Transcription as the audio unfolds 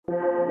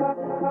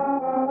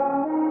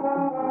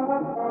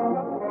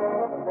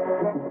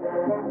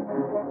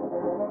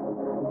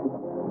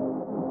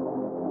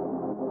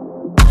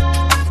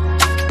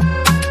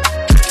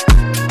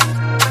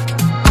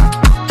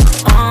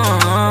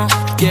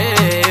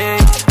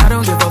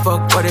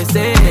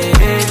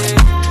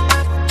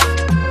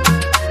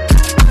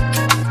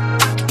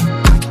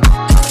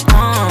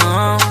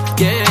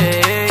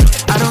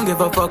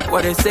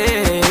what they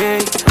say.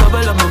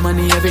 Double up my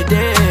money every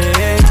day.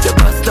 The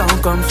bust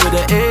down comes with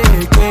the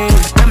AK.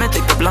 Let me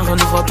take the lang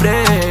genoeg op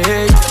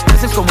break.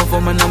 Blessings komen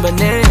voor mijn number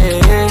 9.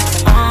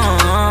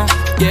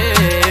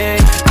 Yeah,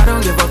 I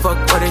don't give a fuck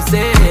what they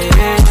say.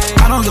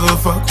 I don't give a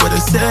fuck what they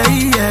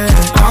say, yeah.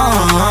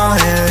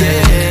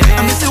 Yeah.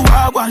 I'm missing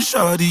wild one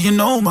shorty, you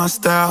know my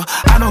style.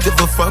 I don't give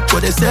a fuck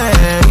what they say.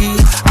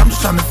 I'm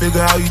just trying to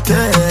figure out how you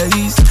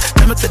taste.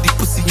 Let me take the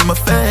pussy in my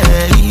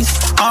face.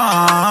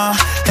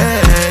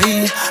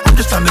 Hey, I'm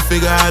just trying to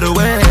figure out a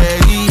way.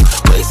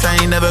 Waste, I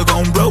ain't never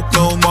gon' broke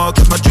no more.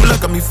 Cause my jeweler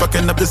got me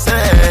fucking up the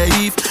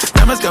safe.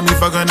 Diamonds got me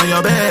fucking on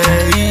your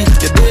babe.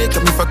 Your dick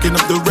got me fucking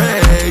up the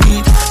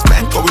rave.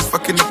 Spank always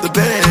fucking up the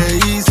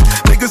base.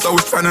 Niggas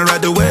always tryna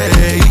ride the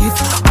wave.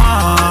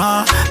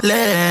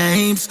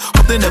 Lames,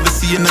 hope they never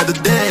see another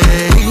day.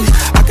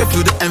 I can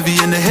feel the envy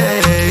and the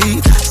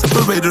hate.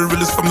 Separate the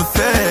realest from the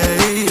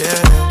fake,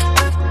 yeah.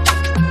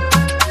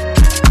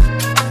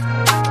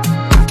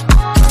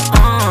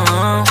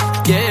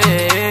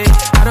 Yeah,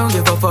 I don't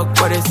give a fuck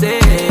what they say.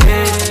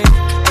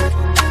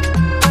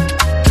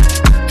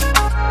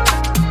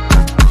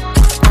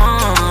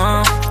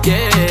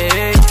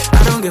 Yeah,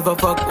 I don't give a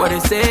fuck what they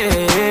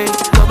say.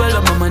 Double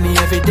up my money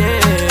every day.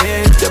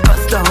 The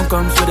bust down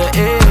comes with the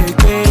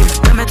AK.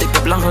 Let me take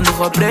the lang genoeg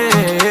op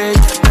break.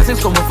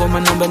 Blessings komen voor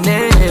mijn number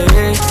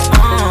 9.